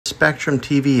Spectrum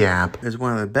TV app is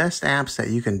one of the best apps that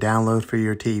you can download for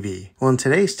your TV. Well, in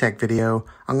today's tech video,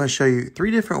 I'm going to show you 3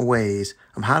 different ways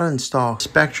of how to install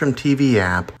Spectrum TV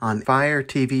app on Fire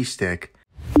TV Stick.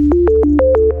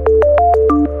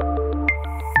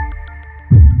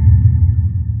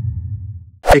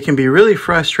 It can be really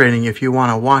frustrating if you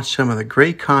want to watch some of the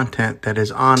great content that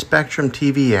is on Spectrum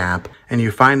TV app and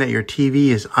you find that your TV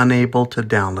is unable to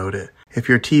download it. If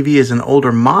your TV is an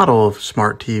older model of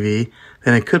smart TV,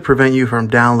 then it could prevent you from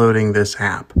downloading this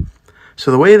app.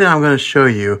 So the way that I'm going to show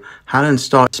you how to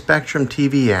install Spectrum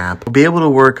TV app will be able to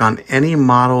work on any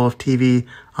model of TV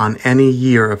on any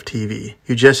year of TV.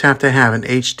 You just have to have an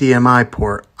HDMI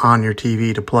port on your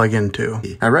TV to plug into.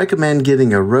 I recommend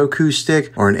getting a Roku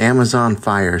stick or an Amazon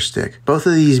Fire stick. Both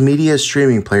of these media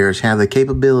streaming players have the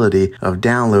capability of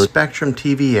download Spectrum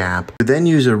TV app. You then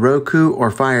use a Roku or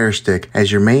Fire stick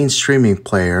as your main streaming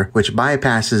player, which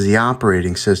bypasses the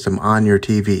operating system on your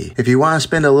TV. If you want to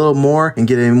spend a little more and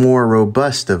get a more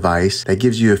robust device that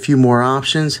gives you a few more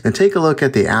options, then take a look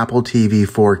at the Apple TV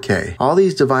 4K. All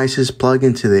these devices plug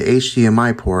into the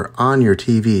HDMI port on your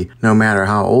TV, no matter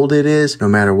how old it is, no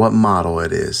matter what model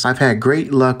it is. I've had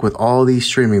great luck with all these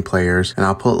streaming players, and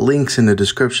I'll put links in the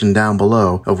description down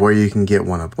below of where you can get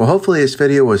one of them. Well, hopefully this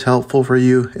video was helpful for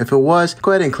you. If it was,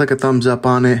 go ahead and click a thumbs up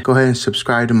on it. Go ahead and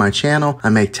subscribe to my channel. I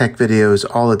make tech videos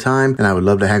all the time, and I would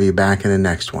love to have you back in the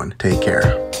next one. Take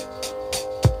care.